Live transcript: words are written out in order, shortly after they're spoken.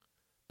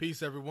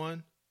Peace,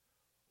 everyone.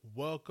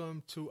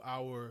 Welcome to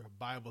our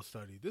Bible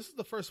study. This is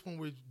the first one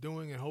we're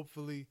doing, and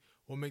hopefully,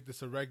 we'll make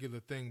this a regular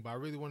thing. But I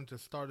really wanted to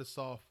start us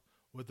off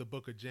with the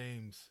book of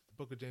James. The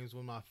book of James is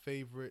one of my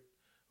favorite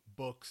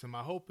books, and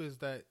my hope is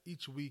that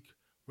each week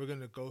we're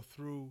going to go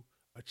through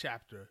a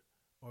chapter,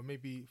 or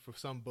maybe for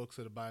some books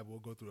of the Bible, we'll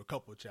go through a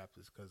couple of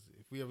chapters. Because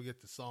if we ever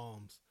get to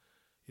Psalms,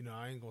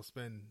 I ain't going to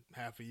spend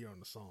half a year on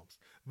the Psalms.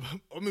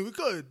 I mean, we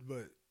could,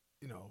 but,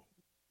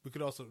 we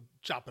could also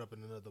chop it up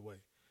in another way.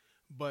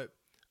 But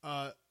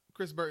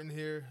Chris Burton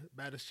here,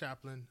 Baptist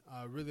Chaplain.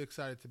 Really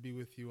excited to be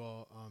with you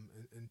all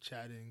and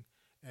chatting.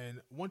 And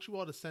want you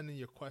all to send in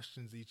your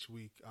questions each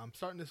week. I'm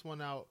starting this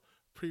one out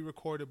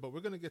pre-recorded, but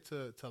we're going to get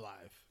to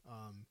live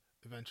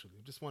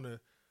eventually. Just want to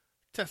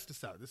test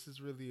this out. This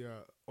is really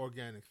an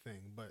organic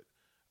thing. But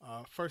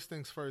first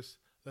things first,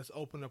 let's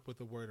open up with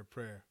a word of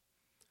prayer.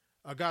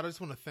 God, I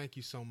just want to thank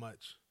you so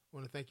much. I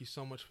want to thank you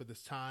so much for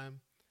this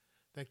time.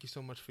 Thank you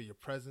so much for your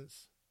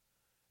presence.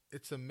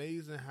 It's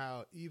amazing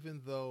how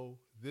even though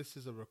this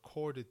is a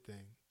recorded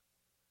thing,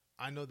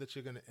 I know that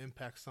you're going to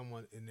impact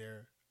someone in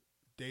their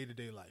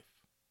day-to-day life.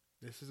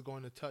 This is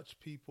going to touch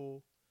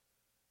people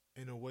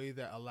in a way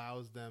that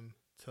allows them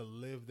to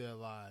live their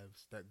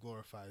lives that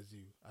glorifies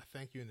you. I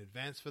thank you in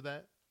advance for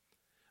that.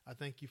 I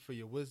thank you for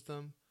your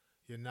wisdom,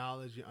 your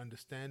knowledge, your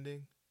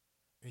understanding,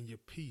 and your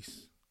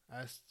peace.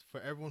 I ask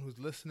for everyone who's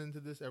listening to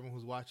this, everyone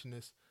who's watching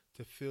this,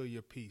 to feel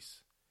your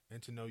peace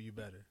and to know you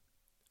better.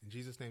 In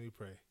Jesus' name we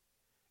pray.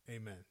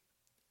 Amen.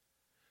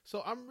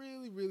 So I'm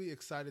really, really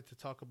excited to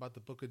talk about the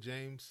book of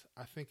James.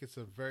 I think it's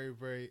a very,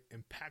 very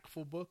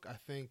impactful book. I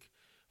think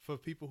for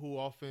people who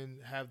often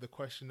have the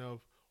question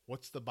of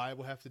what's the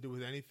Bible have to do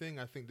with anything,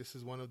 I think this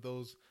is one of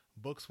those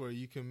books where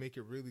you can make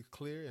it really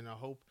clear. And I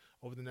hope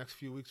over the next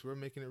few weeks, we're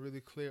making it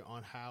really clear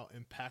on how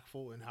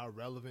impactful and how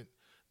relevant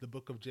the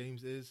book of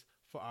James is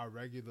for our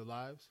regular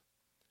lives.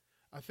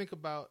 I think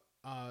about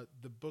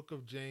the book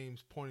of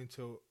James pointing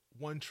to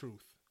one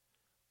truth,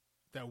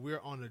 that we're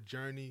on a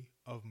journey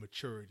of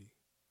maturity,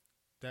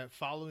 that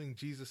following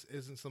Jesus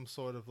isn't some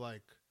sort of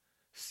like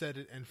set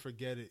it and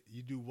forget it.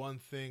 You do one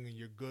thing and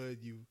you're good.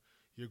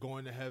 You're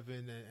going to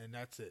heaven and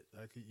that's it.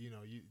 Like,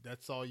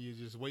 that's all. You're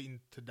just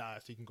waiting to die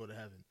so you can go to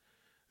heaven.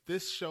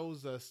 This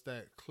shows us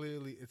that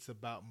clearly it's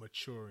about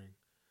maturing,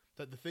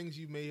 that the things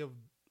you may have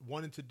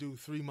wanted to do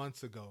 3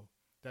 months ago,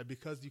 that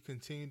because you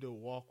continue to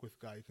walk with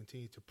God, you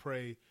continue to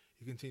pray,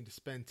 you continue to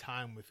spend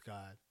time with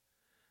God,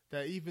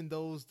 that even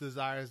those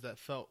desires that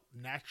felt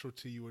natural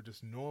to you or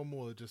just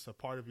normal or just a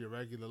part of your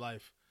regular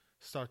life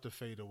start to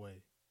fade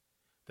away.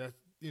 That,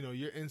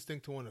 your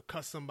instinct to want to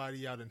cuss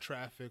somebody out in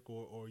traffic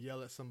or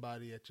yell at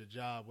somebody at your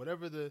job,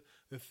 whatever the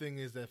thing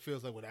is that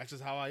feels like, well, that's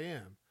just how I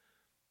am.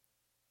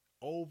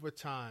 Over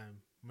time,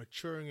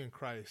 maturing in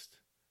Christ,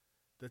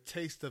 the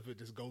taste of it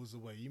just goes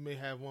away. You may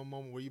have one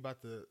moment where you're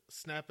about to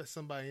snap at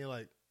somebody and you're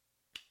like,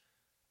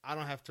 I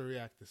don't have to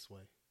react this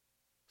way.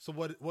 So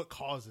what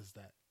causes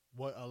that?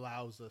 What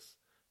allows us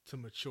to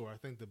mature? I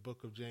think the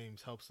book of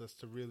James helps us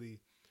to really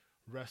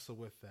wrestle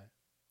with that.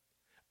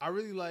 I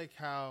really like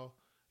how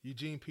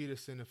Eugene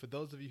Peterson, and for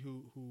those of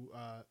you who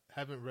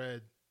haven't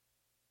read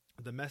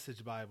the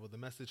Message Bible, the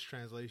Message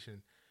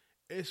translation,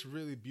 it's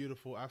really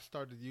beautiful. I've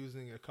started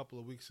using it a couple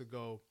of weeks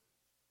ago,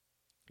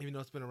 even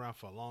though it's been around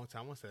for a long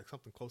time. I want to say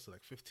something close to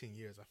 15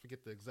 years. I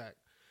forget the exact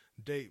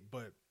date,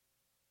 but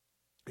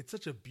it's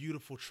such a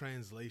beautiful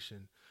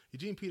translation.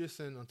 Eugene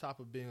Peterson, on top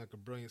of being like a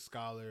brilliant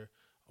scholar,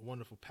 a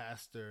wonderful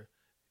pastor,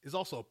 is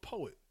also a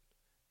poet.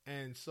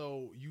 And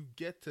so you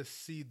get to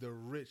see the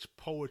rich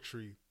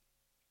poetry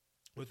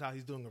with how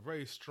he's doing a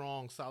very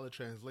strong, solid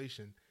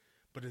translation,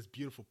 but there's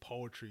beautiful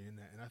poetry in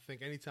that. And I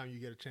think anytime you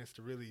get a chance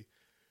to really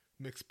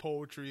mix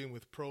poetry in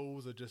with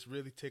prose or just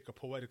really take a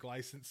poetic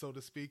license, so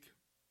to speak,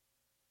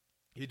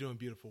 you're doing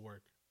beautiful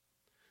work.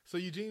 So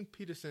Eugene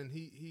Peterson,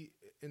 he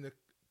in the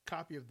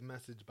copy of the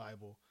Message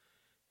Bible,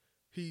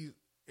 he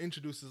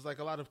introduces, like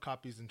a lot of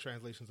copies and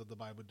translations of the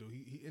Bible do,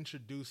 he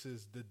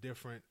introduces the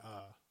different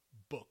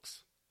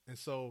books. And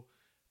so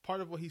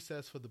part of what he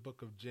says for the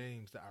book of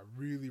James that I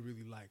really,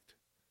 really liked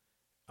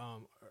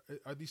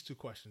are these two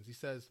questions. He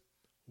says,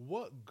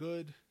 what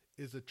good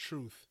is a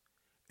truth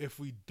if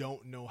we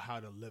don't know how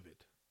to live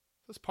it?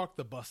 Let's park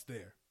the bus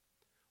there.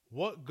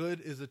 What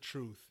good is a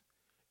truth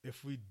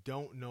if we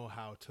don't know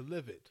how to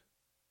live it?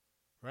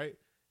 Right?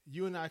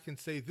 You and I can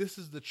say, this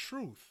is the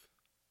truth.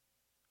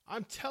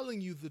 I'm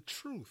telling you the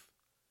truth.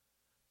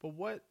 But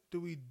what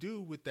do we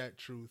do with that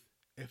truth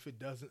if it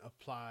doesn't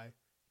apply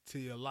to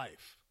your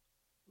life?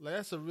 Like,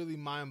 that's a really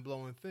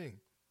mind-blowing thing.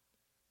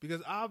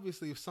 Because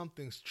obviously if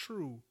something's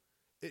true,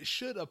 it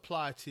should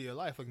apply to your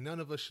life. Like, none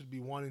of us should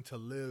be wanting to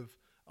live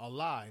a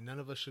lie. None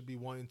of us should be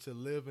wanting to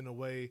live in a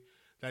way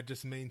that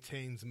just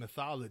maintains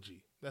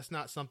mythology. That's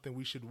not something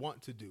we should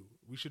want to do.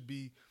 We should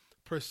be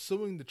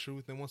pursuing the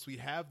truth. And once we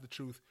have the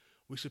truth,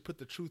 we should put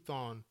the truth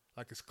on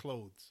like it's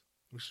clothes.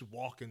 We should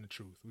walk in the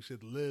truth. We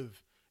should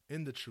live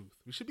in the truth.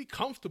 We should be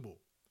comfortable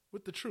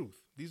with the truth.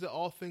 These are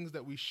all things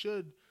that we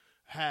should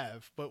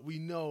have, but we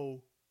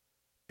know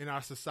in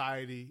our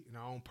society, in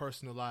our own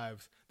personal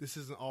lives, this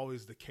isn't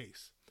always the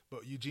case.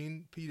 But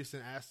Eugene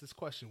Peterson asked this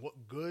question: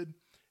 what good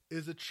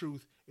is a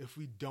truth if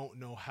we don't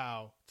know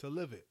how to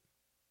live it?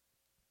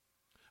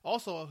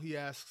 Also, he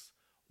asks,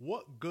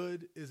 what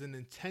good is an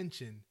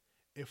intention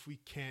if we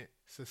can't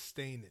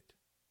sustain it?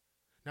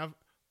 Now, I've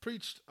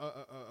preached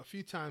a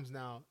few times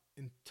now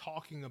in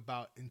talking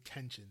about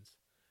intentions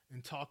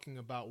and talking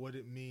about what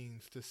it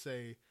means to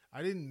say,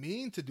 I didn't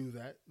mean to do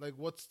that. Like,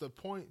 what's the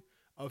point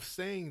of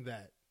saying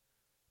that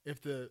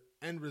if the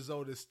end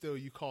result is still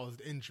you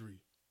caused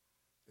injury?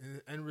 And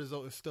the end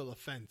result is still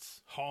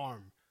offense,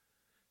 harm.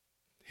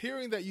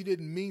 Hearing that you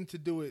didn't mean to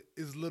do it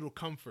is little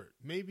comfort.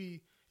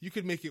 Maybe you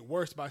could make it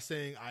worse by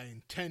saying, I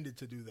intended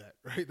to do that,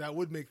 right? That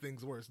would make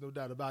things worse, no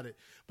doubt about it.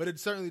 But it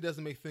certainly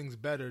doesn't make things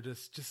better.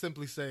 Just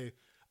simply say,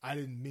 I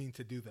didn't mean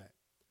to do that.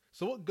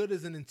 So what good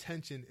is an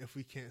intention if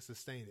we can't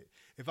sustain it?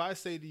 If I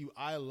say to you,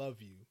 I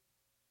love you,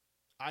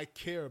 I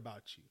care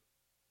about you,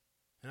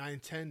 and I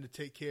intend to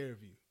take care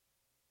of you.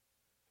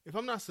 If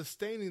I'm not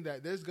sustaining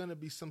that, there's going to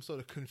be some sort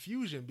of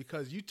confusion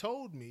because you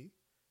told me,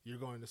 you're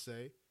going to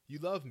say, you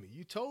love me.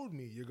 You told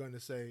me, you're going to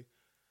say,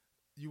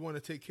 you want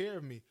to take care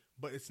of me,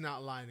 but it's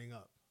not lining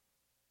up.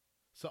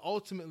 So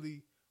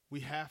ultimately,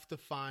 we have to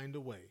find a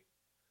way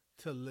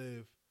to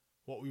live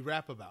what we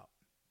rap about.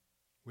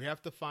 We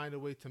have to find a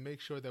way to make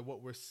sure that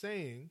what we're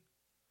saying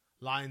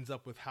lines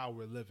up with how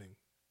we're living.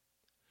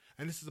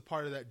 And this is a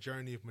part of that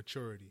journey of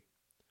maturity,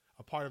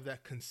 a part of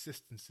that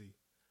consistency.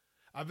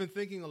 I've been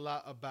thinking a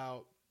lot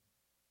about,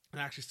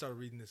 and I actually started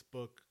reading this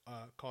book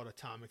called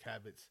Atomic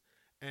Habits,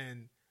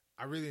 and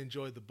I really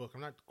enjoyed the book.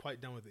 I'm not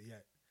quite done with it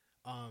yet.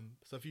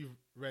 So if you've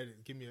read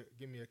it, give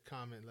me a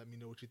comment. Let me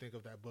know what you think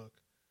of that book.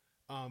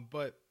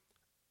 But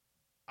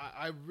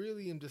I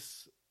really am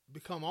just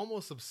become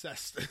almost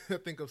obsessed. I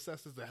think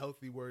obsessed is a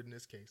healthy word in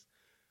this case.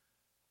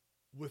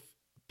 With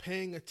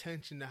paying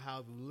attention to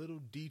how the little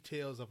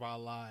details of our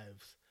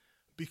lives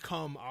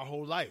become our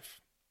whole life.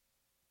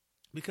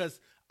 Because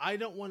I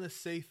don't want to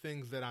say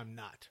things that I'm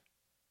not.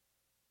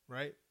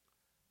 Right?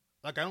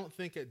 Like, I don't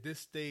think at this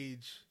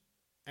stage,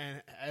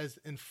 and as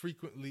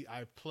infrequently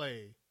I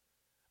play,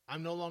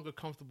 I'm no longer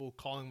comfortable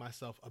calling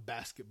myself a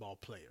basketball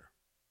player.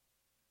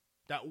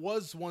 That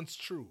was once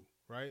true,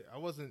 right? I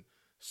wasn't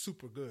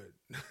super good.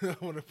 I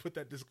want to put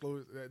that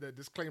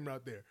disclaimer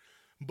out there.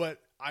 But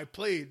I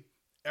played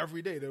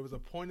every day. There was a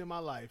point in my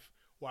life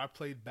where I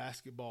played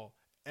basketball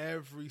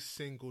every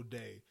single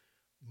day,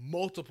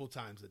 multiple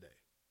times a day,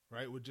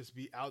 right? Would just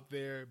be out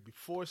there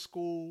before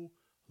school,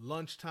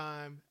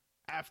 lunchtime,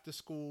 after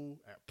school,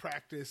 at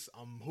practice,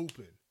 I'm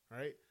hooping,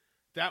 right?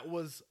 That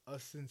was a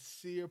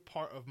sincere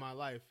part of my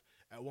life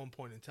at one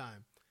point in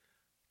time.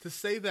 To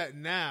say that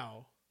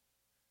now,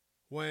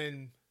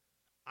 when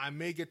I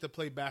may get to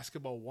play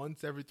basketball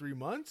once every 3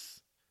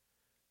 months,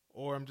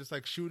 or I'm just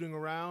like shooting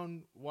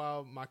around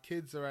while my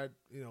kids are at,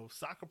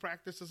 soccer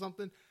practice or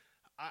something,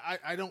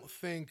 I don't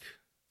think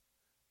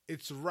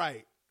it's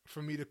right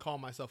for me to call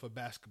myself a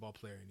basketball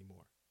player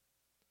anymore.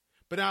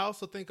 But I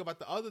also think about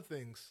the other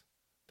things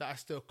that I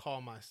still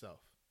call myself.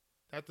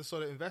 I have to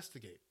sort of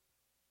investigate.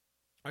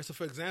 All right, so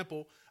for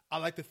example, I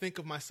like to think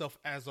of myself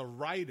as a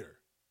writer.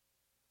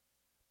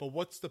 But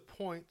what's the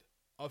point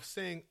of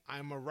saying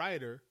I'm a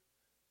writer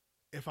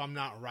if I'm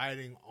not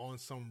writing on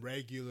some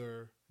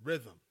regular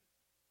rhythm,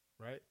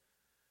 right?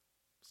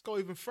 Let's go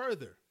even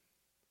further.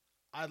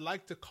 I'd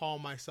like to call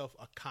myself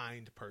a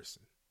kind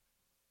person.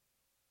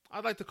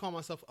 I'd like to call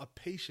myself a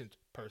patient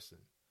person.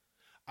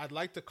 I'd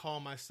like to call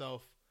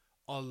myself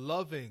a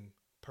loving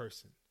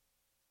person.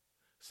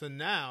 So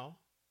now,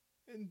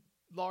 in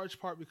large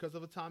part because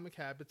of Atomic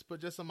Habits, but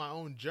just on my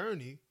own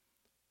journey,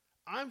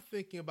 I'm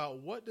thinking about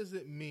what does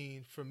it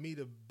mean for me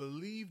to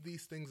believe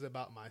these things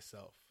about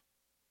myself?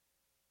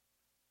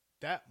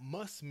 That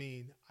must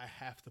mean I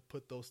have to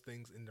put those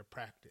things into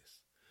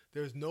practice.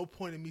 There's no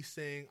point in me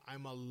saying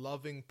I'm a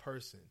loving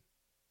person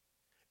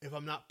if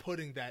I'm not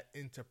putting that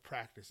into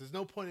practice. There's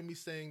no point in me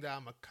saying that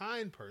I'm a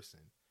kind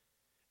person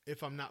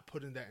if I'm not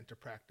putting that into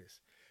practice.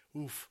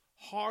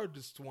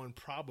 Hardest one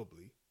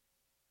probably,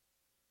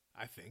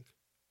 I think.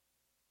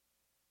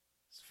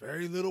 It's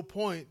very little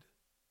point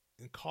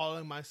in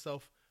calling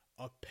myself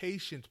a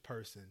patient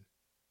person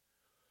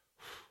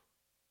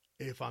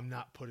if I'm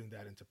not putting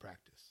that into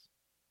practice.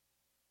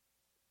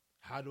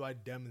 How do I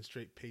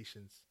demonstrate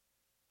patience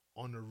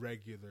on a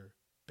regular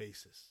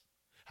basis?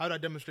 How do I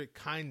demonstrate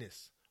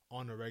kindness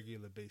on a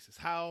regular basis?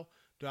 How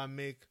do I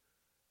make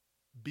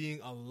being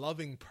a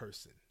loving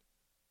person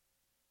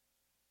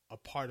a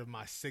part of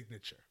my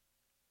signature?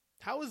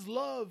 How is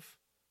love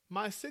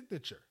my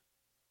signature?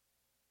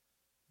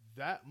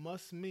 That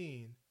must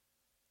mean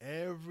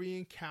every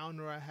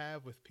encounter I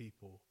have with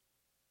people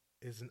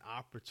is an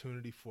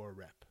opportunity for a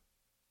rep.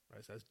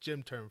 Right? So that's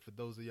gym term for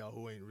those of y'all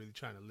who ain't really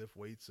trying to lift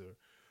weights or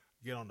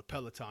get on the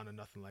Peloton or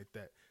nothing like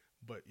that.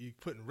 But you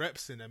putting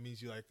reps in, that means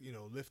you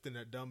lifting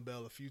that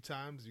dumbbell a few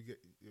times, you get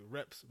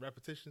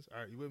repetitions.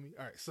 All right, you with me?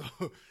 All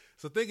right.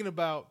 So thinking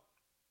about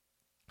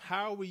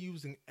how are we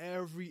using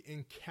every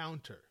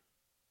encounter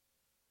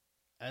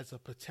as a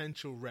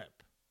potential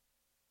rep?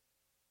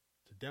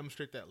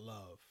 demonstrate that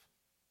love,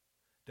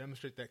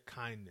 demonstrate that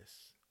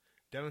kindness,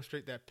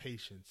 demonstrate that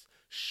patience,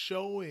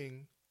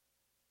 showing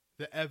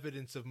the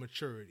evidence of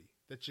maturity,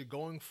 that you're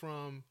going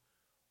from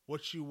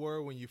what you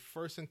were when you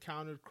first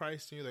encountered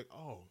Christ and you're like,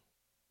 oh,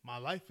 my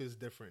life is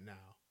different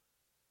now,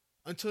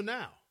 until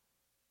now,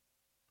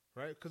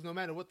 right? Because no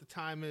matter what the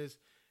time is,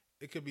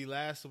 it could be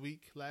last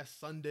week, last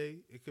Sunday,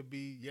 it could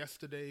be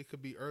yesterday, it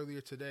could be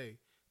earlier today,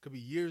 it could be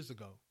years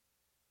ago.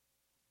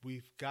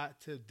 We've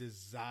got to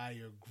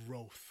desire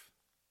growth.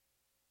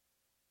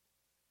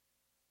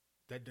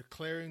 That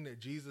declaring that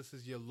Jesus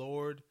is your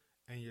Lord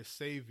and your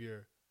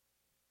Savior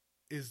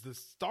is the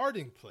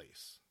starting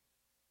place.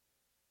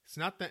 It's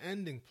not the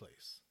ending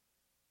place.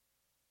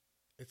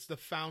 It's the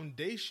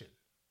foundation,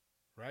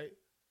 right?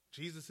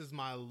 Jesus is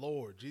my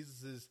Lord.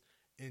 Jesus is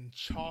in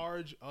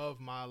charge of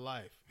my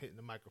life. Hitting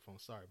the microphone.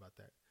 Sorry about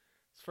that.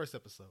 It's the first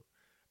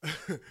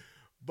episode.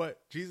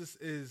 But Jesus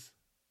is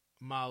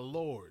my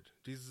Lord.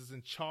 Jesus is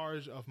in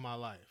charge of my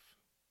life.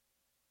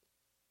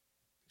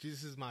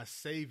 Jesus is my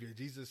Savior.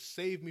 Jesus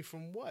saved me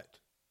from what?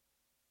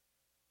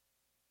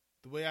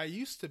 The way I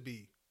used to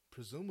be,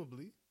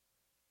 presumably.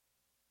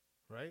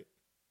 Right?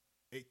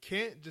 It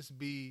can't just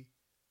be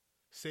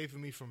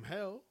saving me from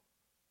hell.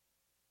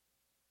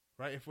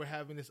 Right? If we're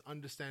having this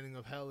understanding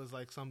of hell as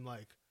like some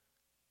like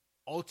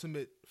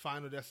ultimate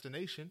final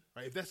destination,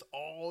 right? If that's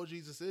all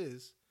Jesus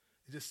is,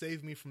 it just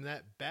saved me from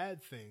that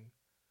bad thing.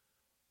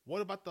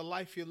 What about the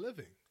life you're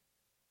living?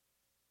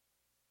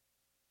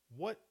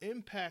 What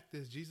impact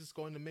is Jesus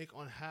going to make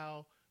on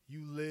how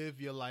you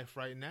live your life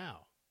right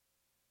now?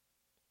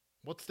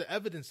 What's the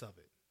evidence of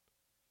it?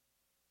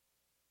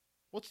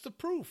 What's the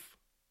proof?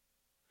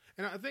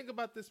 And I think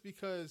about this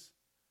because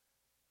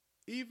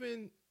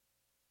even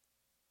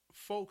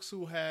folks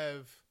who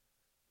have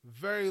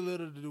very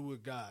little to do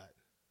with God,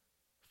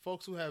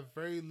 folks who have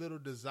very little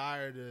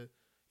desire to,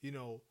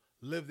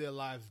 live their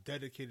lives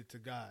dedicated to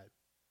God,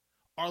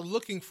 are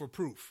looking for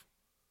proof.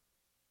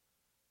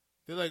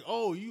 They're like,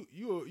 oh,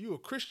 you a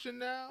Christian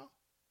now?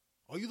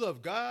 Oh, you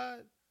love God?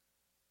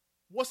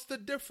 What's the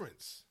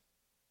difference?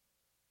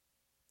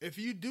 If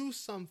you do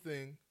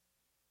something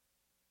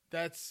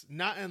that's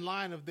not in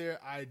line of their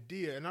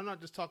idea, and I'm not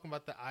just talking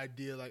about the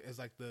idea like as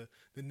like the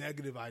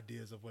negative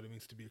ideas of what it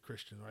means to be a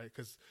Christian, right?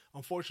 Because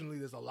unfortunately,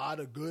 there's a lot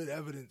of good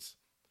evidence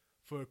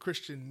for a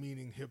Christian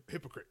meaning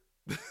hypocrite.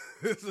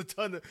 There's a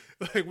ton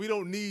of, we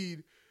don't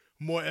need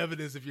more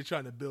evidence if you're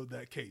trying to build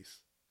that case.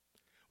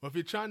 Well, if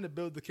you're trying to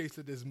build the case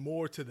that there's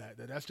more to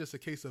that's just a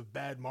case of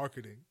bad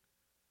marketing,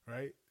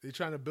 right? They're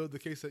trying to build the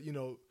case that,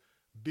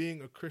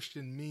 being a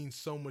Christian means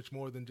so much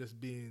more than just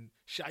being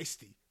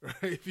shiesty,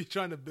 right? If you're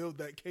trying to build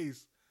that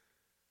case,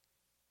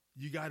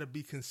 you got to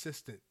be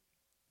consistent.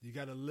 You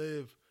got to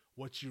live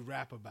what you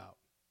rap about.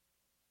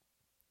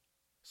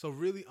 So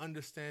really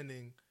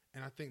understanding,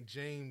 and I think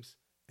James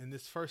in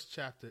this first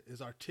chapter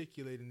is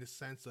articulating this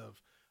sense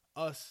of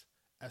us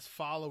as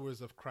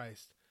followers of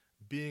Christ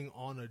being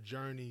on a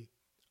journey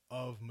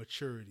of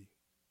maturity.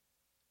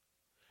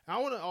 And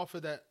I want to offer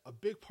that a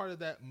big part of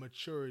that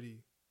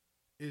maturity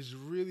is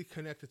really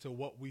connected to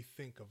what we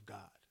think of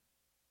God.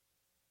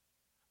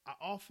 I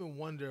often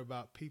wonder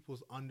about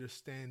people's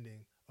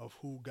understanding of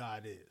who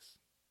God is,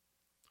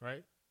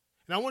 right?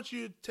 And I want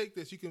you to take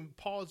this. You can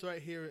pause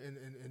right here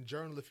and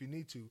journal if you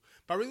need to.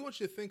 But I really want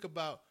you to think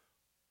about,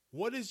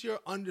 what is your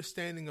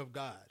understanding of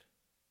God?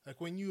 Like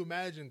when you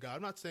imagine God,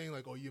 I'm not saying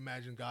like, oh, you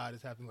imagine God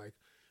as having like,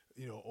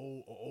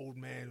 old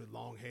man with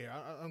long hair.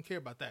 I don't care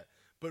about that.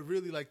 But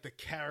really like the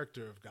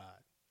character of God,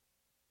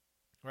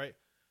 right?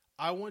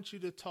 I want you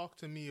to talk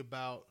to me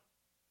about,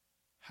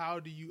 how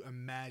do you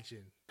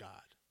imagine God?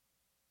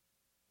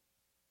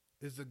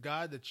 Is the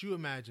God that you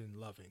imagine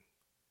loving?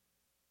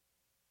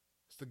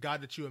 It's the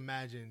God that you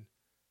imagine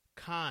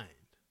kind,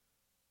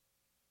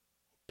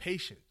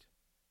 patient.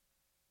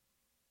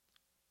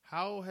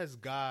 How has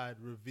God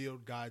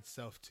revealed God's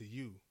self to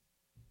you?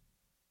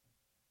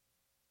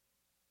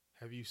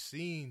 Have you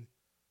seen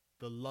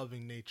the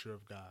loving nature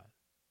of God?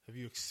 Have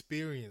you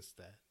experienced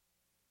that?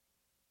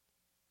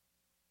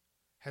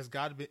 Has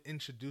God been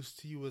introduced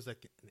to you as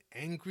like an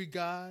angry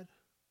God,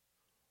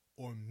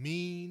 or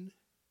mean,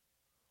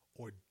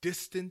 or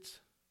distant,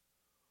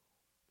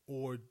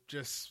 or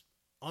just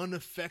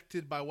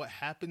unaffected by what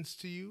happens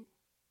to you?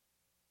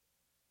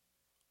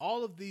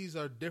 All of these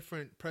are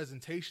different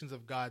presentations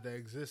of God that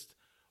exist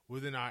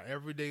within our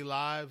everyday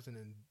lives and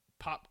in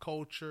pop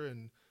culture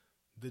and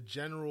the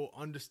general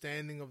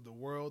understanding of the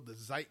world, the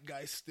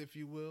zeitgeist, if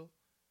you will.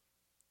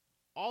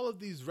 All of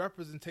these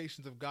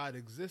representations of God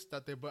exist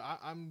out there, but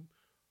I'm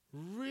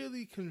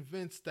really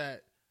convinced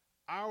that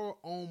our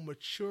own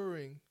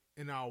maturing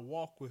in our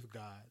walk with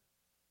God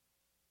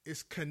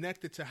is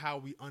connected to how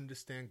we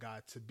understand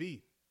God to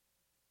be.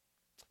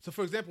 So,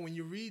 for example, when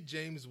you read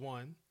James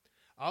 1,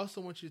 I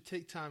also want you to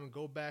take time and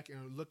go back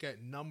and look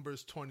at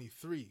Numbers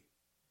 23,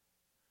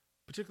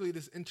 particularly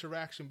this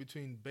interaction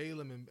between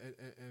Balaam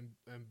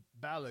and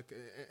Balak.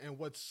 And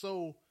what's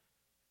so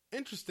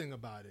interesting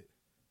about it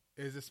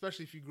is,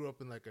 especially if you grew up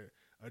in like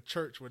a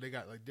church where they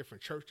got like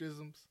different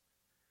churchisms,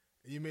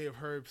 You may have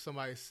heard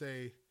somebody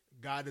say,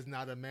 God is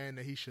not a man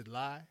that he should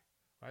lie,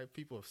 right?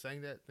 People have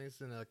sang that. I think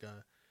it's in like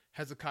a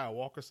Hezekiah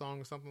Walker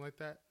song or something like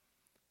that.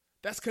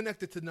 That's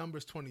connected to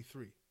Numbers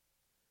 23.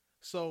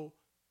 So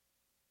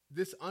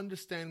this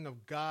understanding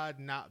of God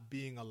not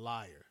being a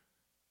liar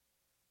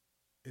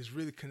is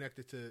really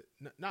connected to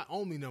not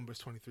only Numbers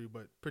 23,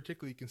 but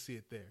particularly you can see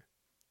it there,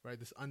 right?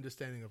 This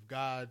understanding of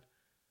God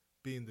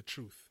being the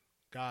truth,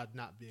 God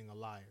not being a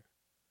liar.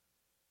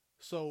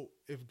 So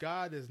if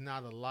God is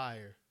not a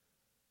liar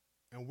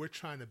and we're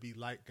trying to be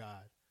like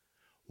God,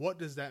 what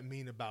does that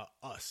mean about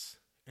us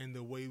and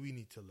the way we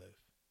need to live?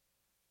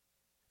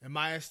 In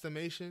my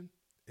estimation,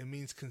 it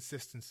means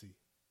consistency.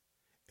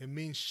 It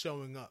means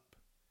showing up,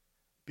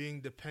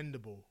 being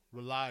dependable,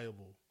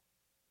 reliable,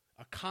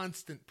 a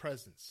constant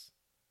presence,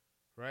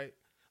 right?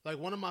 Like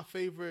one of my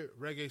favorite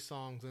reggae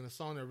songs, and a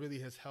song that really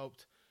has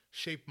helped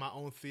shape my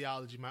own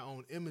theology, my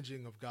own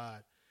imaging of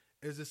God,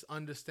 is this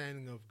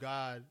understanding of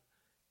God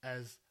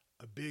as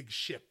a big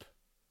ship.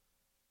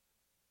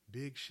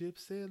 Big ship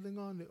sailing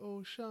on the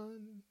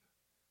ocean.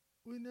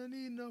 We no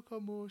need no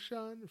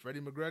commotion.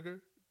 Freddie McGregor.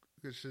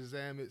 You can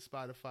Shazam it,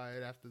 Spotify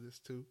it after this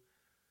too.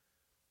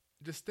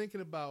 Just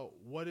thinking about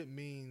what it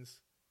means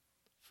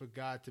for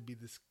God to be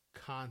this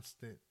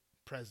constant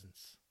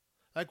presence.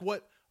 Like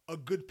what a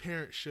good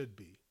parent should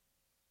be.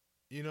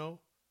 You know?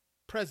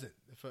 Present.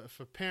 If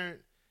a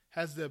parent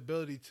has the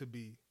ability to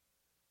be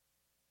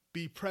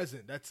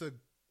present, that's a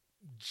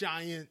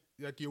giant,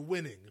 like you're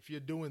winning if you're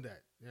doing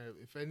that. You know,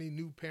 if any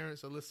new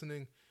parents are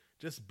listening,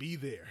 just be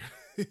there.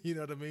 You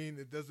know what I mean?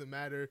 It doesn't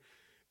matter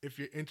if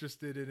you're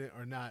interested in it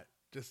or not.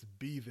 Just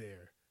be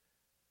there,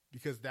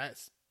 because that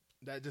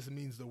just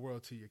means the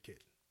world to your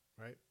kid,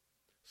 right?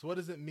 So what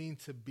does it mean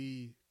to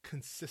be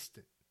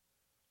consistent?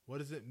 What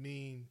does it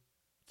mean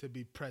to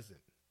be present?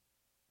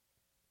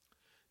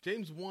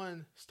 James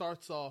 1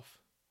 starts off,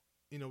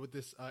 with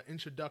this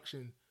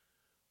introduction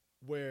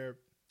where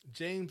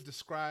James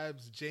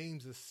describes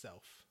James's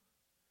self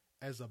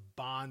as a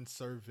bond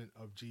servant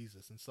of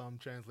Jesus. In some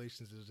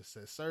translations, it just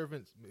says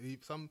servant.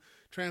 Some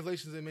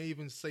translations, it may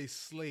even say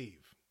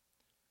slave.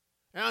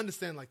 And I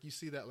understand, like, you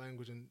see that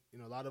language, and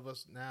a lot of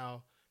us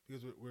now,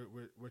 because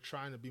we're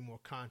trying to be more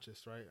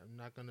conscious, right? I'm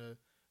not gonna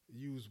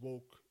use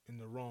woke in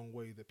the wrong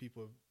way that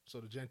people have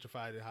sort of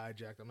gentrified and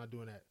hijacked. I'm not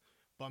doing that,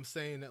 but I'm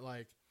saying that,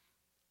 like,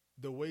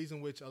 the ways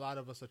in which a lot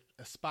of us are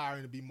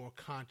aspiring to be more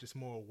conscious,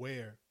 more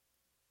aware.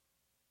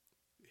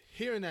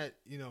 Hearing that,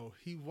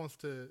 he wants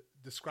to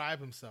describe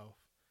himself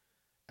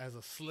as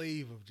a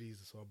slave of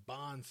Jesus or a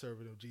bond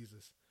servant of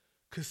Jesus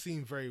could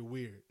seem very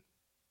weird.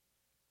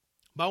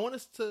 But I want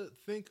us to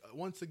think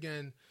once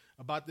again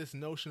about this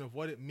notion of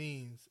what it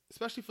means,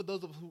 especially for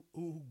those of us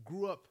who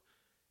grew up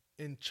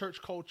in church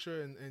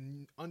culture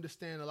and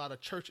understand a lot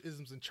of church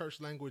isms and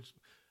church language,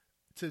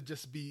 to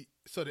just be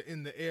sort of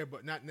in the air,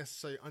 but not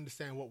necessarily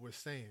understand what we're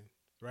saying,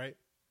 right?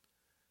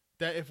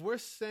 That if we're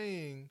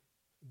saying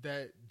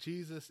that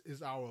Jesus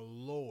is our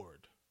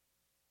Lord,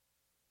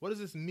 what does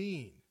this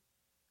mean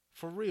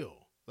for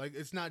real? Like,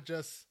 it's not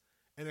just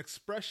an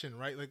expression,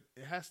 right? Like,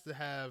 it has to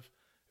have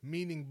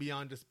meaning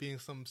beyond just being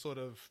some sort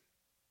of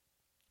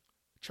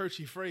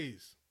churchy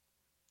phrase.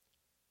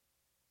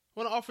 I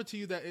want to offer to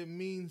you that it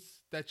means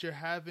that you're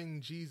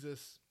having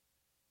Jesus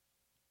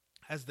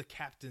as the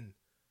captain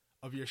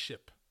of your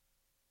ship.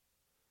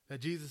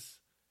 That Jesus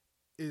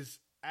is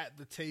at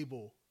the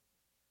table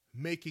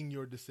making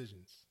your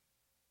decisions.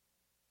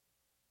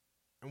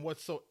 And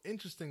what's so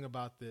interesting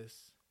about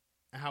this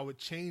and how it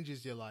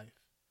changes your life,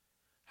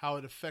 how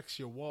it affects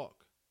your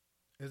walk,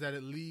 is that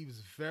it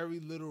leaves very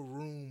little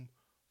room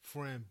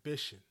for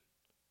ambition,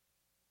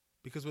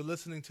 because we're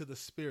listening to the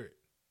Spirit.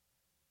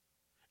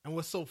 And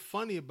what's so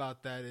funny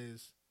about that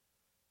is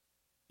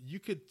you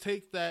could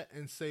take that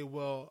and say,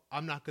 well,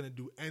 I'm not going to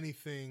do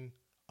anything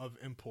of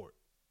import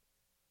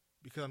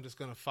because I'm just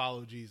going to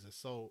follow Jesus.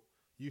 So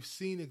you've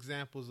seen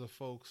examples of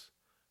folks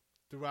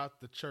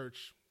throughout the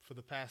church for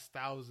the past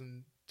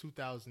 1,000,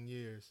 2,000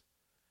 years.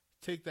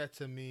 Take that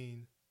to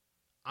mean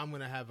I'm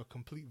going to have a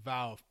complete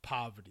vow of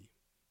poverty.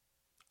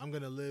 I'm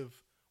going to live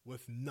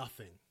with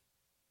nothing.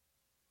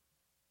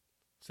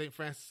 St.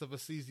 Francis of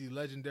Assisi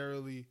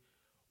legendarily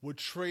would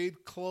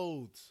trade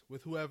clothes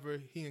with whoever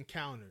he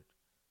encountered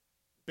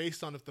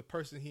based on if the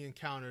person he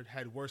encountered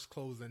had worse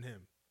clothes than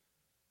him.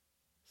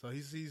 So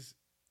he sees,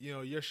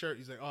 your shirt.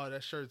 He's like, oh,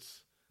 that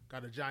shirt's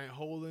got a giant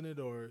hole in it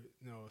or,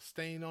 a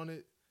stain on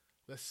it.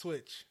 Let's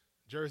switch.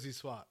 Jersey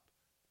swap.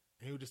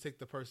 And he would just take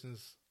the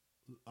person's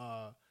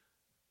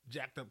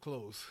jacked up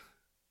clothes.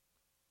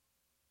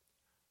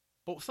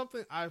 But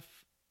something I've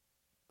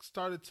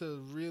started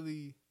to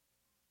really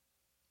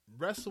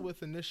wrestle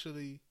with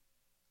initially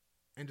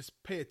and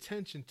just pay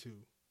attention to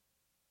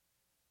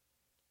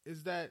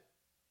is that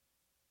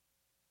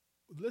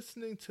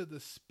listening to the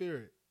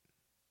Spirit,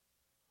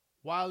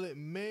 while it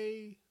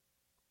may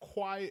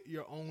quiet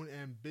your own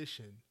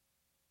ambition,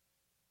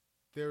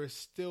 there is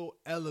still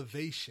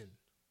elevation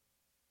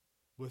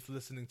with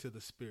listening to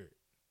the Spirit.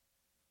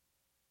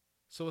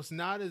 So it's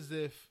not as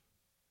if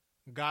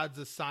God's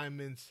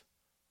assignments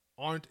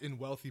aren't in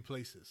wealthy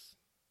places,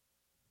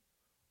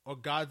 or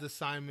God's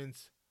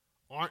assignments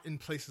aren't in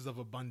places of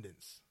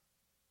abundance,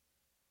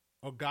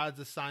 or God's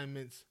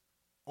assignments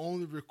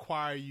only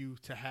require you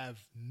to have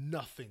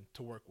nothing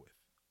to work with.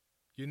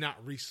 You're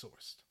not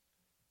resourced.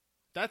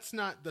 That's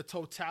not the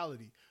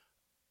totality.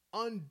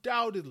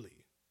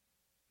 Undoubtedly,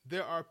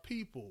 there are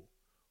people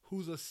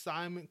whose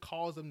assignment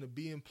calls them to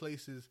be in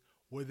places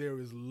where there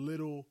is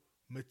little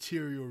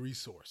material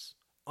resource.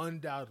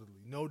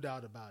 Undoubtedly, no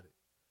doubt about it.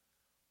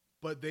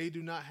 But they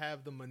do not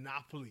have the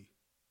monopoly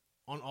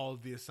on all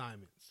of the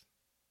assignments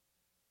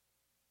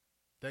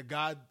that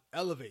God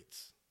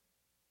elevates.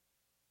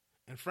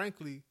 And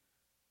frankly,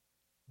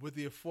 with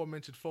the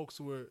aforementioned folks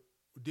who are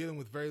dealing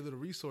with very little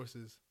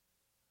resources,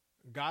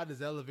 God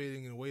is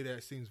elevating in a way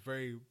that seems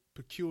very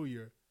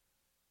peculiar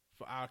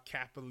for our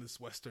capitalist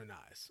Western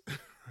eyes,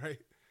 right?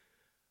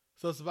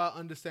 So it's about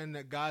understanding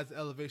that God's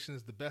elevation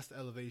is the best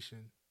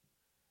elevation.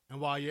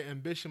 And while your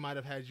ambition might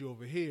have had you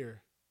over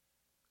here,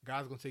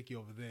 God's going to take you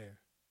over there.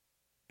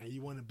 And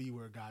you want to be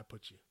where God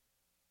put you.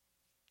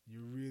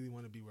 You really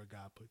want to be where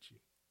God put you.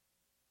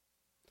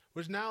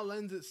 Which now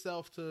lends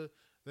itself to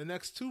the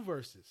next two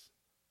verses,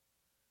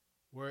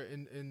 where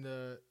in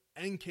the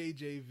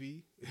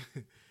NKJV,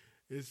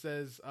 it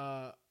says,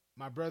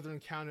 my brethren,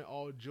 count it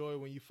all joy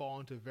when you fall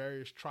into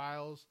various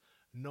trials,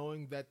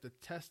 knowing that the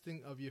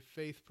testing of your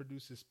faith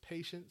produces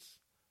patience.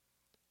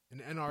 In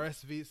the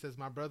NRSV, it says,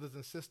 my brothers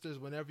and sisters,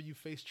 whenever you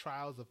face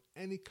trials of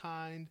any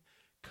kind,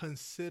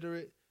 consider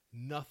it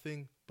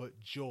nothing but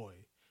joy,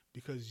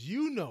 because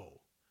you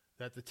know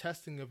that the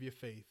testing of your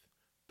faith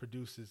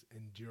produces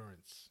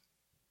endurance.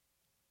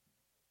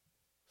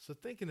 So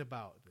thinking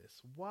about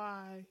this,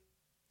 why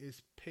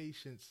is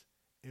patience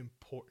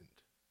important?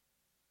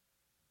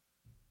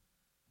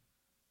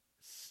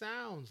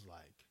 Sounds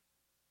like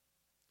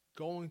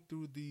going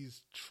through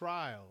these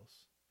trials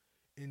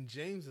in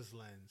James's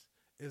lens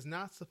is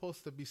not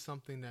supposed to be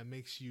something that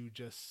makes you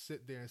just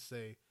sit there and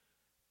say,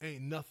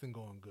 ain't nothing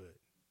going good.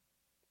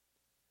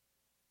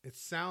 It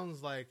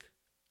sounds like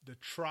the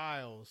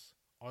trials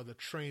are the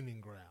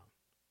training ground.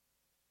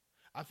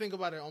 I think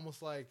about it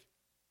almost like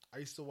I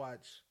used to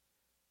watch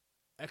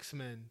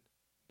X-Men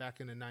back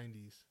in the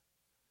 90s.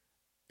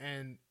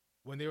 And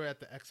when they were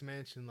at the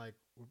X-Mansion, like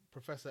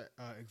Professor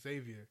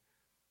Xavier,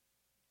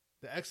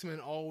 the X-Men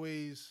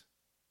always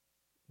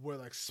were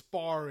like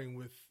sparring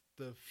with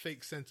the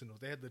fake Sentinels.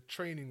 They had the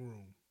training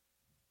room.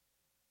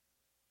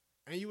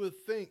 And you would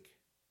think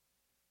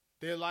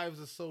their lives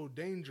are so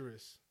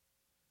dangerous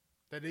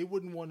that they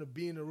wouldn't want to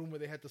be in a room where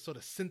they had to sort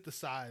of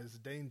synthesize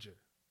danger,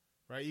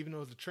 right? Even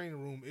though it's a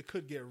training room, it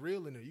could get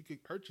real in there. You could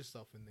hurt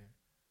yourself in there.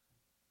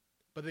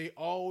 But they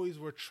always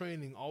were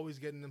training, always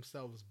getting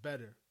themselves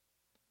better.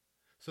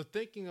 So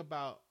thinking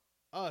about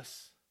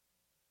us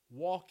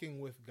walking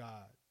with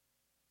God,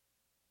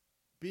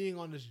 being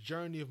on this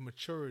journey of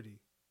maturity,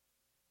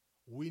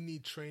 we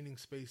need training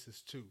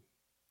spaces too.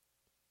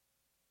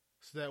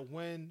 So that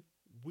when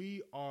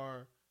we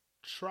are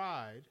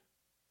tried,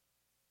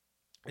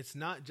 it's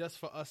not just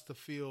for us to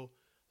feel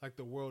like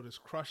the world is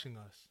crushing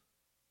us,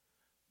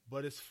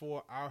 but it's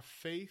for our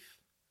faith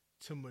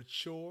to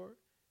mature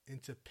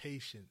into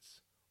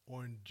patience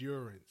or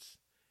endurance.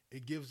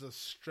 It gives us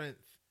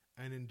strength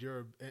and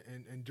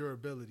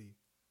durability.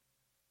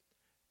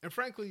 And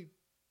frankly,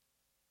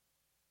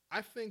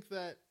 I think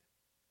that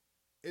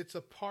it's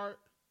a part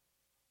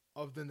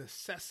of the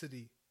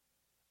necessity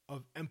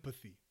of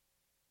empathy.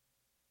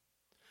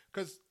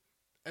 Because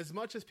as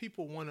much as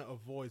people want to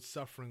avoid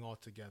suffering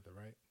altogether,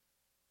 right?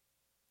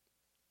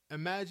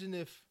 Imagine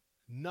if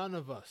none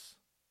of us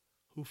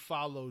who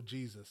follow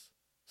Jesus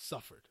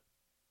suffered.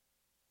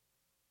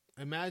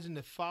 Imagine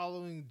if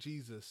following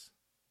Jesus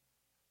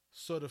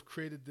sort of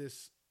created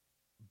this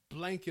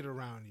blanket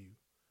around you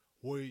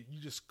where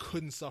you just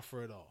couldn't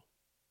suffer at all.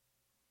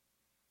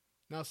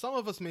 Now, some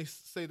of us may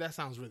say that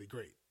sounds really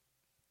great.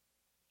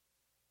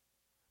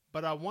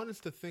 But I want us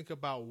to think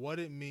about what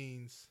it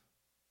means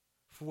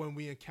for when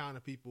we encounter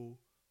people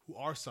who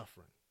are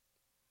suffering.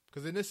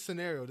 Because in this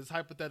scenario, this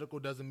hypothetical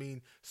doesn't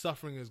mean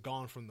suffering is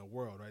gone from the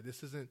world, right?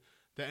 This isn't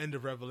the end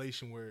of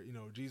Revelation where,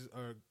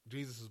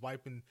 Jesus is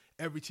wiping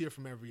every tear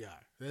from every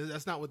eye.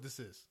 That's not what this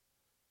is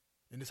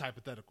in this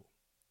hypothetical.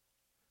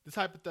 This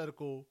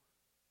hypothetical,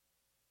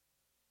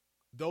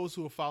 those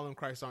who are following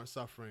Christ aren't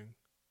suffering,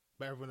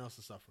 but everyone else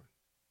is suffering.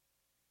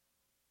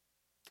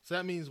 So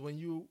that means when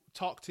you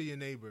talk to your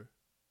neighbor,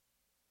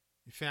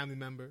 your family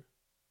member,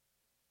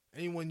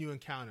 anyone you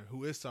encounter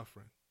who is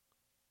suffering,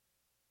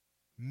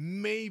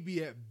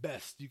 maybe at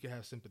best you can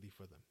have sympathy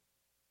for them.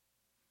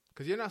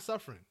 Because you're not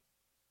suffering.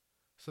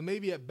 So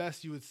maybe at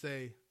best you would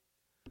say,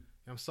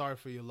 I'm sorry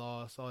for your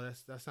loss. Oh,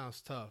 that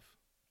sounds tough.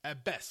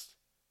 At best.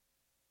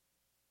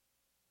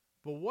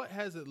 But what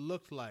has it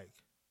looked like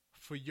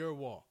for your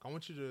walk? I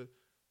want you to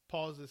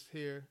pause this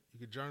here. You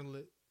could journal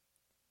it.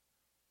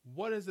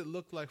 What does it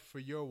look like for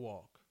your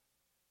walk?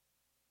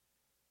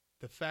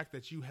 The fact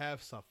that you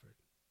have suffered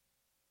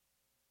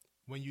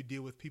when you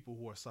deal with people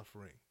who are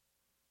suffering.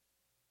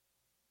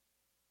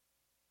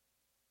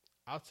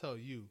 I'll tell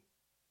you,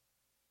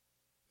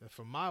 that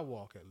for my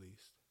walk at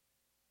least,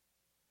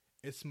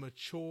 it's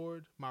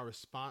matured my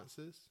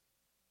responses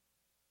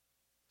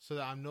so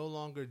that I'm no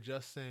longer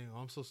just saying, oh,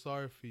 I'm so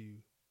sorry for you.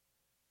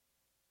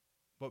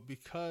 But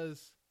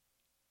because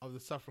of the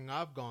suffering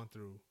I've gone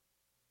through,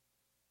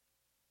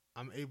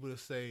 I'm able to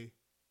say,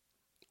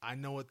 I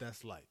know what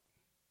that's like.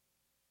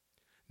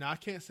 Now, I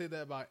can't say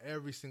that about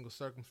every single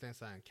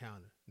circumstance I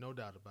encounter. No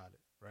doubt about it,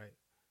 right?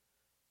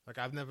 Like,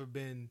 I've never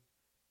been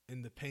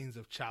in the pains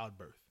of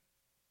childbirth.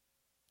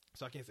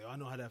 So I can't say, oh, I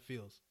know how that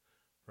feels,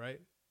 right?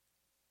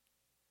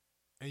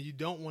 And you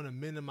don't want to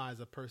minimize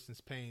a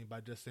person's pain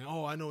by just saying,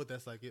 oh, I know what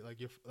that's like. Like,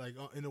 you're like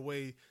in a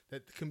way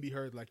that can be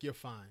heard like you're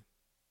fine.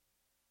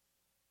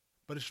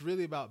 But it's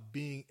really about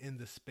being in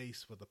the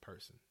space with a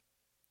person.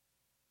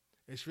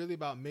 It's really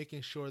about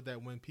making sure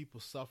that when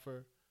people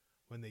suffer,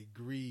 when they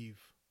grieve,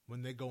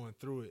 when they're going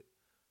through it,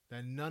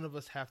 that none of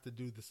us have to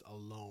do this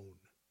alone.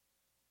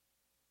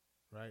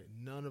 Right?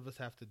 None of us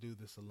have to do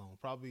this alone.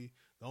 Probably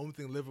the only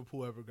thing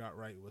Liverpool ever got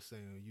right was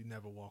saying, you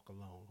never walk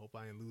alone. Hope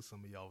I ain't lose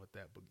some of y'all with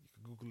that, but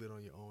you can Google it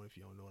on your own if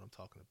you don't know what I'm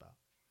talking about.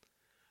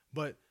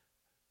 But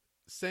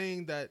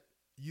saying that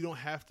you don't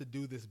have to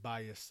do this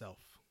by yourself,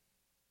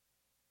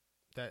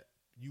 that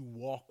you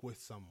walk with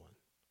someone,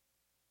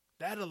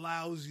 that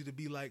allows you to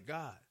be like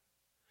God.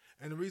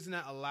 And the reason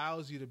that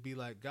allows you to be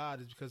like God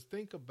is because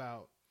think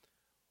about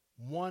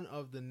one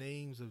of the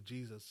names of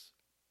Jesus,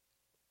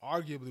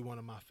 arguably one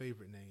of my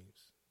favorite names.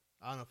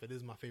 I don't know if it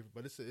is my favorite,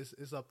 but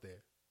it's up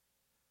there.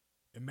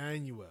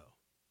 Emmanuel,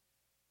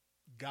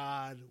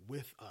 God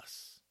with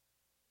us.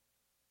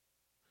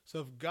 So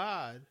if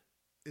God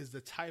is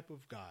the type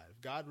of God,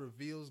 if God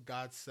reveals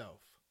God's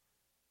self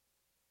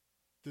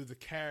through the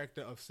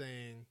character of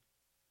saying,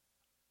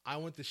 I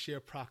want to share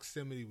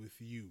proximity with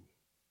you.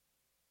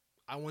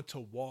 I want to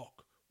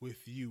walk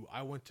with you.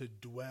 I want to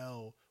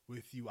dwell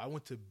with you. I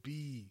want to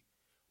be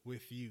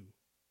with you.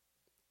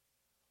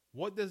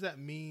 What does that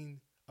mean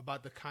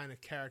about the kind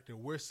of character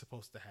we're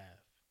supposed to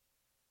have?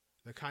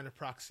 The kind of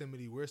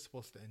proximity we're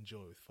supposed to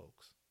enjoy with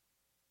folks.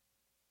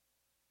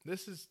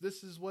 This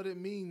is what it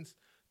means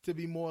to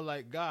be more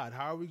like God.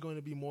 How are we going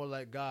to be more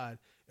like God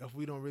if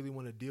we don't really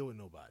want to deal with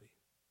nobody?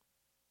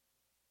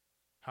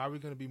 How are we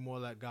going to be more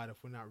like God if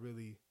we're not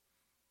really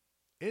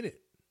in it?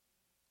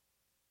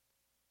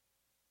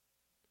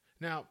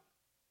 Now,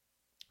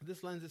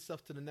 this lends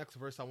itself to the next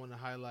verse I want to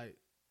highlight,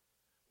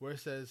 where it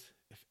says,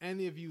 if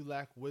any of you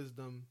lack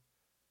wisdom,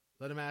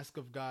 let him ask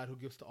of God, who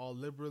gives to all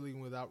liberally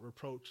and without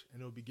reproach,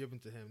 and it will be given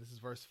to him. This is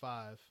verse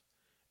 5.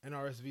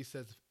 NRSV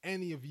says, if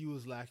any of you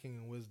is lacking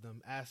in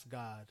wisdom, ask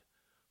God,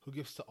 who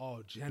gives to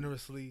all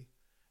generously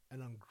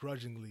and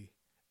ungrudgingly,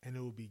 and it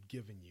will be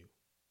given you.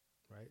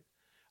 Right?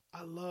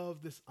 I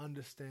love this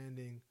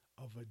understanding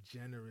of a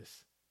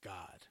generous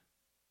God.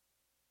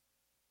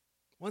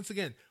 Once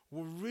again,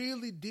 we're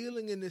really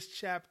dealing in this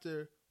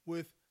chapter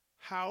with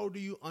how do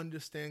you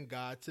understand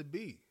God to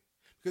be?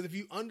 Because if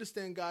you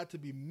understand God to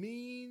be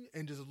mean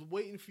and just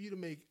waiting for you to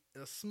make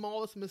the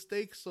smallest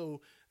mistake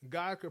so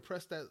God could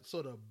press that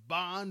sort of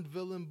Bond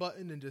villain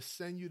button and just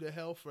send you to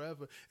hell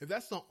forever, if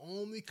that's the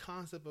only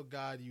concept of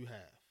God you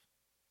have,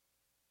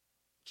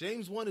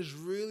 James 1 is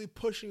really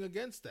pushing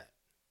against that.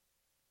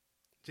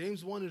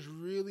 James 1 is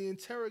really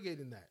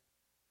interrogating that.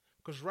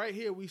 Because right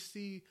here we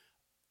see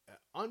an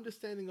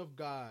understanding of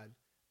God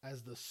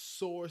as the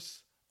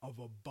source of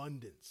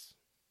abundance.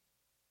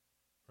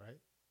 Right?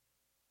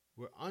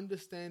 We're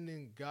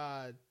understanding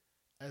God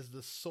as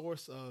the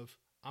source of,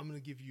 I'm going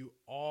to give you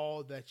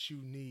all that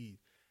you need.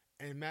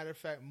 And matter of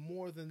fact,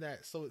 more than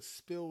that, so it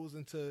spills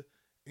into,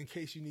 in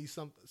case you need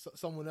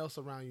someone else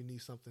around you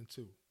needs something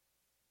too.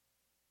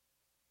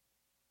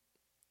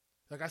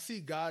 Like I see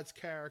God's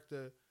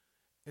character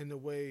in the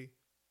way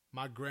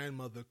my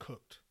grandmother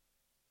cooked,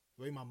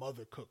 the way my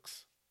mother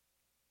cooks.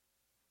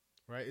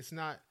 Right? It's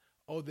not,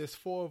 oh, there's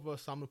 4 of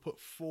us, so I'm going to put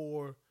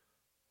 4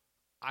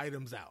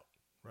 items out.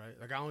 Right?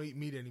 Like I don't eat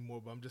meat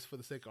anymore, but I'm just for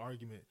the sake of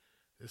argument.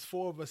 There's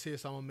 4 of us here,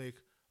 so I'm going to make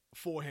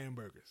 4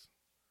 hamburgers.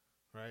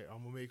 Right?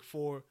 I'm going to make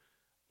 4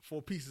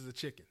 pieces of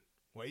chicken.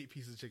 Or 8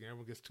 pieces of chicken.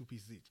 Everyone gets 2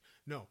 pieces each.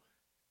 No.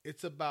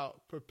 It's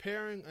about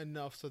preparing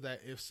enough so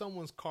that if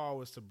someone's car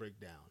was to break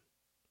down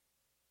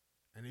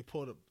and they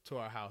pulled up to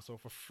our house, or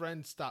if a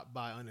friend stopped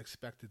by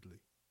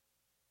unexpectedly,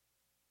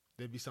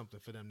 there'd be something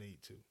for them to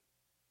eat too.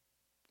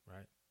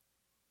 Right?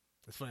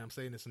 It's funny, I'm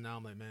saying this and now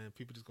I'm like, man,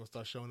 people just gonna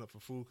start showing up for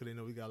food because they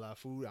know we got a lot of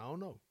food. I don't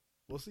know.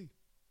 We'll see.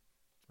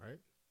 Right?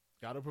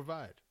 Gotta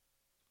provide.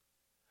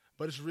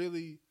 But it's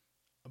really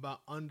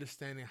about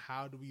understanding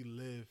how do we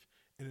live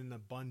in an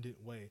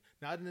abundant way.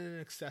 Not in an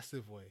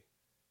excessive way.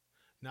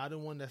 Not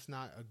in one that's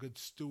not a good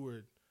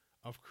steward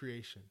of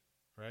creation.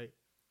 Right?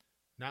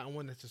 Not in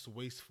one that's just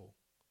wasteful.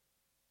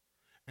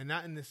 And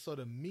not in this sort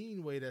of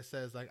mean way that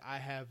says like, I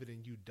have it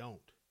and you don't.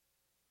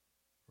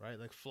 Right?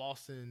 Like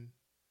flossing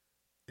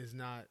is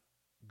not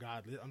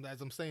godly.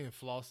 As I'm saying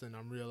flossing,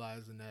 I'm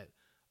realizing that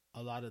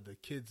a lot of the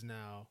kids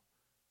now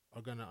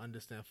are going to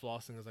understand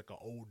flossing as like an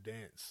old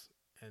dance.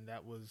 And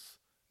that was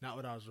not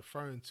what I was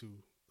referring to.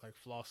 Like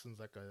flossing is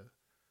like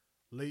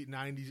late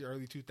 90s,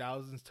 early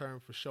 2000s term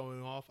for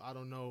showing off. I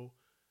don't know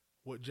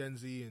what Gen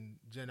Z and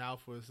Gen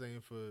Alpha is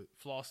saying for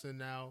flossing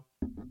now.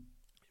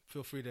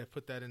 Feel free to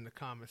put that in the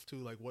comments too.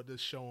 Like, what does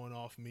showing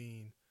off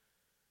mean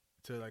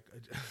to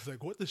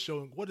like what is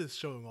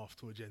showing off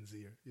to a Gen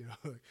Zer? You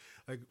know,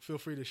 like feel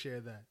free to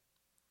share that.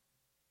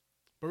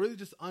 But really,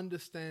 just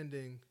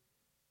understanding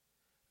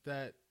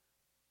that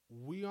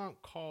we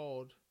aren't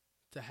called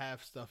to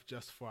have stuff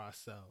just for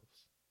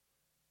ourselves,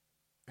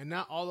 and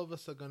not all of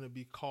us are going to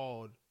be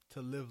called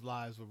to live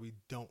lives where we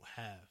don't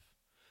have.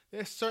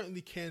 There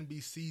certainly can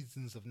be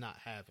seasons of not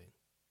having,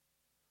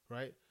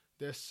 right?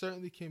 There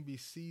certainly can be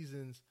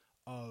seasons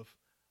of,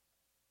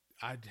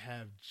 I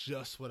have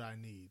just what I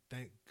need.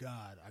 Thank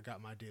God I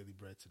got my daily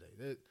bread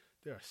today.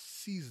 There are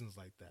seasons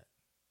like that.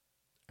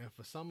 And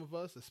for some of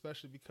us,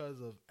 especially because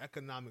of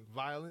economic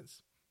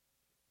violence,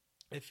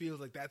 it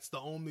feels like that's the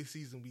only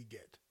season we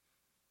get.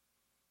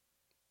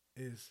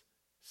 Is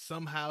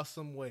somehow,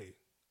 some way,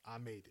 I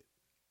made it.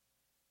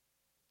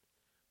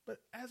 But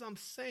as I'm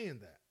saying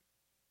that,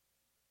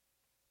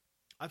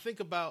 I think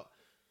about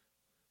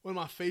one of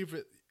my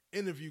favorite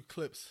interview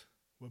clips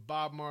with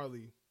Bob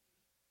Marley.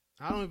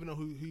 I don't even know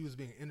who he was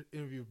being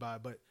interviewed by,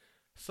 but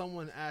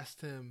someone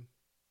asked him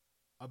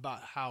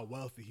about how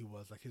wealthy he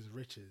was, like his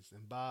riches.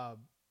 And Bob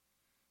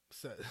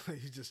said,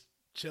 he's just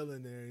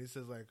chilling there. He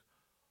says, like,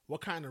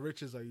 what kind of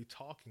riches are you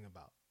talking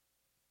about?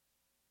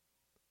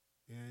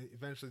 And he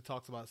eventually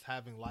talks about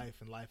having life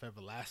and life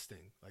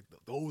everlasting. Like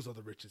those are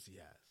the riches he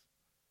has.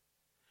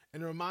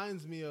 And it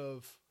reminds me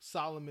of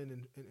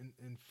Solomon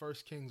in 1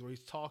 Kings, where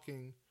he's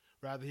talking,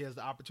 rather he has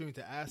the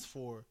opportunity to ask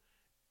for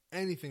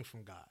anything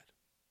from God.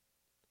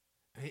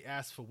 And he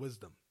asks for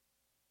wisdom.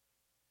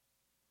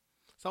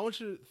 So I want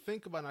you to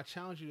think about, and I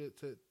challenge you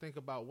to think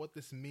about what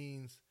this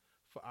means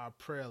for our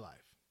prayer life.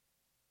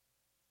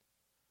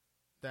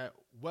 That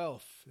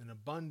wealth and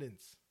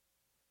abundance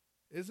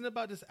isn't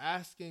about just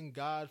asking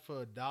God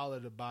for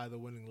 $1 to buy the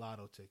winning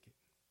lotto ticket.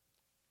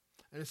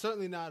 And it's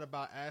certainly not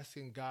about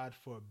asking God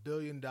for $1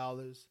 billion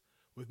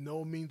with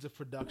no means of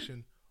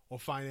production or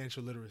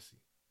financial literacy.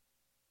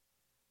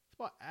 It's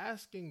about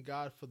asking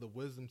God for the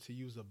wisdom to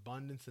use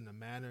abundance in a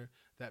manner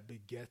that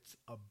begets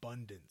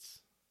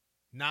abundance.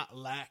 Not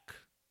lack,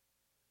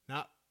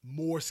 not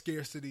more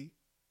scarcity,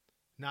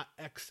 not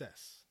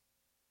excess.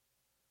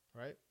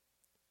 Right?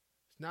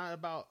 It's not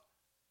about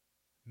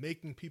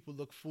making people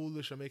look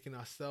foolish or making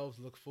ourselves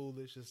look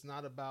foolish. It's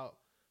not about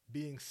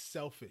being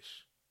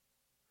selfish.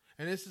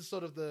 And this is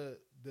sort of the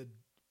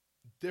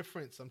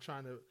difference I'm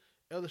trying to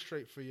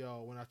illustrate for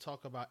y'all when I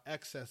talk about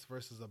excess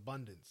versus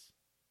abundance.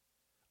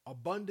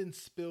 Abundance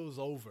spills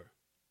over.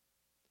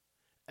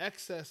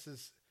 Excess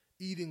is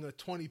eating a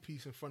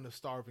 20-piece in front of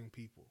starving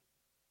people.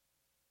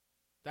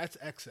 That's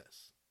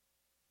excess.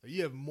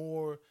 You have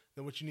more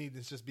than what you need, and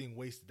it's just being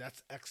wasted.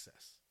 That's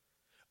excess.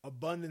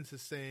 Abundance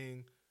is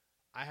saying,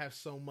 I have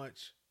so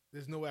much,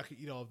 there's no way I can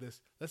eat all of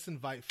this. Let's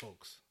invite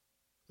folks.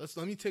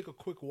 Let me take a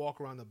quick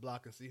walk around the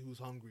block and see who's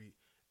hungry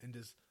and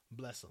just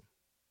bless them.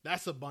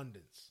 That's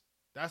abundance.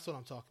 That's what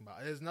I'm talking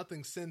about. There's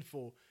nothing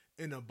sinful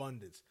in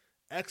abundance.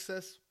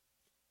 Excess,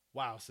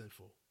 wow,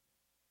 sinful.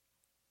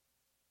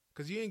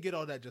 Because you didn't get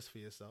all that just for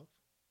yourself.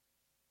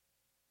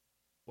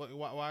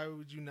 Why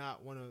would you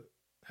not want to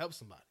help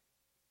somebody?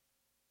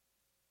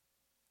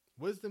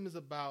 Wisdom is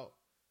about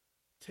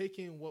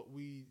taking what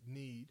we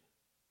need.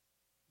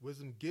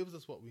 Wisdom gives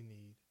us what we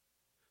need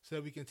so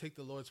that we can take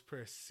the Lord's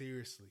Prayer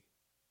seriously.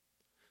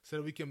 So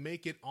that we can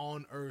make it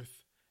on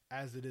earth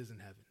as it is in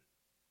heaven.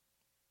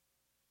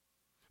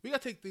 We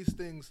got to take these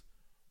things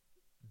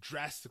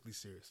drastically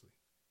seriously.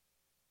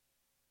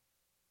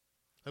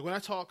 Like when I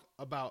talk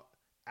about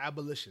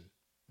abolition,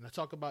 and I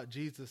talk about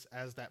Jesus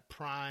as that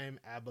prime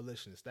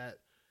abolitionist, that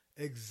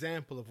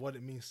example of what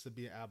it means to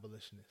be an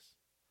abolitionist,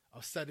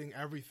 of setting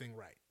everything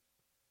right.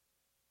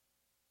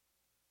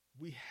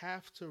 We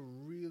have to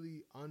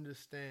really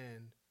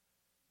understand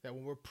that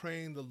when we're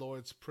praying the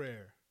Lord's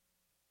Prayer,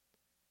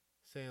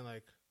 saying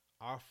like,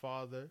 our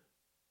Father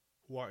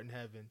who art in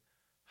heaven,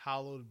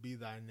 hallowed be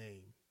thy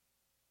name,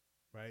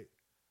 right?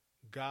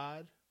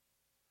 God,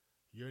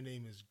 your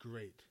name is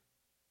great.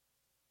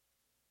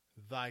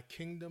 Thy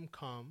kingdom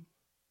come,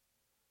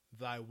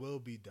 thy will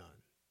be done,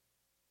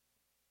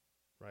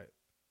 right?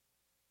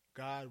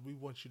 God, we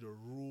want you to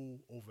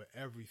rule over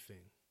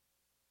everything.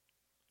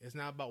 It's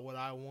not about what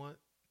I want.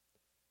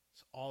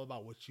 It's all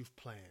about what you've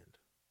planned.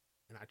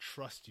 And I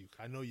trust you.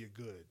 I know you're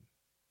good.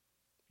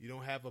 You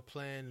don't have a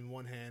plan in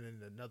one hand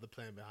and another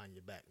plan behind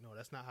your back. No,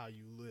 that's not how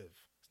you live.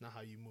 It's not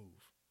how you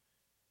move.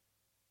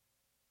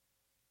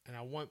 And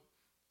I want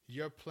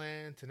your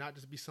plan to not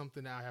just be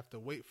something that I have to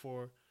wait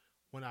for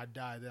when I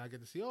die. Then I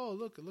get to see, oh,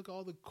 look at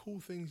all the cool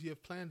things you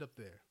have planned up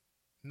there.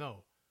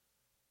 No,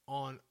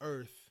 on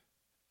earth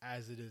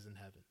as it is in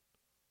heaven.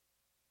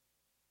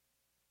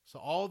 So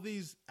all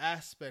these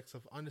aspects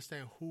of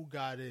understanding who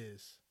God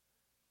is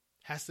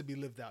has to be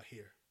lived out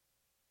here.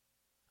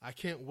 I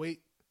can't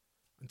wait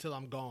until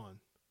I'm gone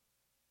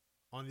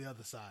on the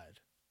other side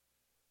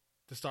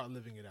to start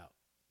living it out.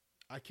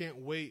 I can't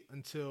wait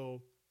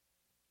until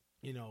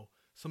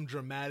some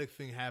dramatic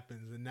thing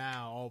happens, and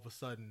now all of a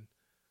sudden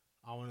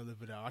I want to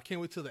live it out. I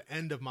can't wait till the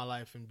end of my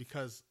life, and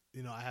because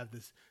I have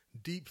this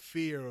deep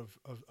fear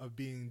of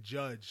being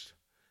judged,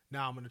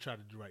 now I'm going to try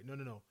to do right.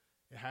 No.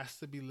 It has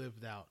to be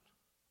lived out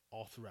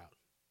all throughout,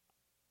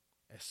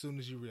 as soon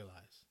as you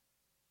realize,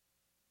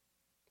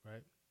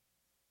 right?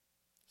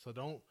 So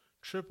don't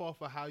trip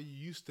off of how you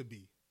used to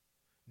be.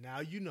 Now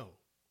you know.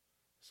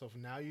 So for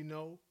now you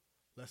know,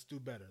 let's do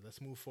better.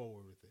 Let's move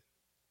forward with it.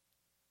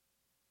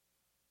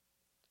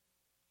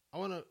 I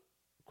want to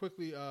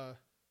quickly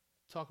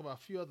talk about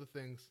a few other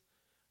things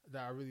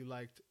that I really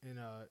liked in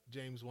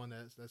James 1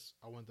 that's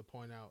I wanted to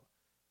point out.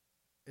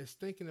 Is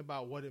thinking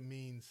about what it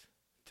means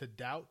to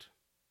doubt.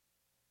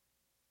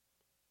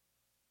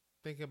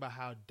 Thinking about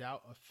how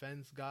doubt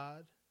offends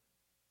God,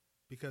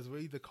 because we're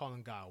either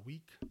calling God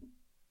weak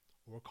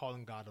or we're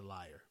calling God a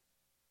liar.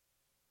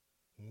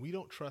 When we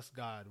don't trust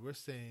God, we're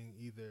saying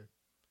either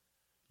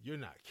you're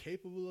not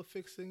capable of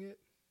fixing it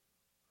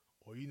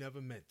or you never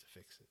meant to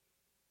fix it.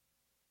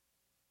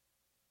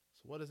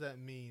 So what does that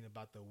mean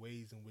about the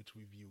ways in which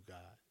we view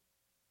God?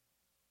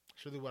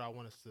 It's really what I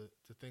want us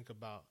to think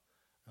about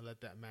and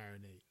let that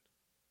marinate.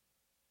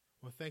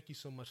 Well, thank you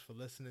so much for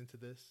listening to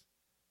this.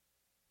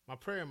 My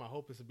prayer and my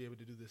hope is to be able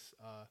to do this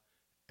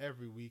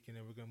every week, and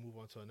then we're going to move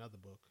on to another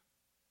book.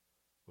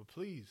 But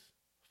please,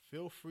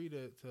 feel free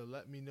to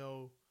let me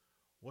know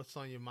what's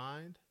on your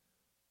mind,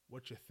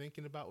 what you're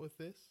thinking about with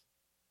this.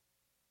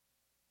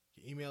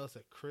 You can email us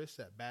at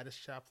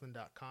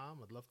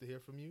chris@baddestchaplain.com. I'd love to hear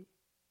from you.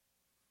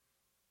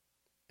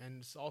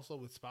 And it's also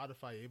with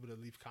Spotify, you're able to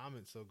leave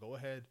comments. So go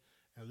ahead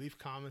and leave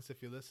comments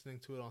if you're listening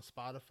to it on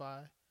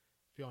Spotify.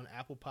 If you're on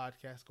Apple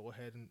Podcasts, go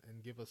ahead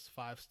and give us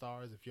 5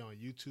 stars. If you're on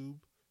YouTube,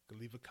 you can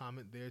leave a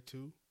comment there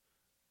too.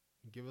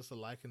 And give us a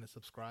like and a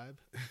subscribe.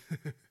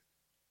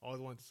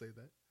 Always wanted to say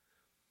that.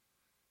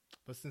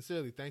 But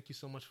sincerely, thank you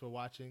so much for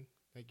watching.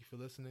 Thank you for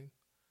listening.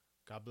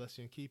 God bless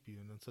you and keep you.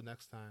 And until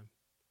next time,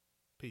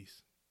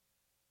 peace.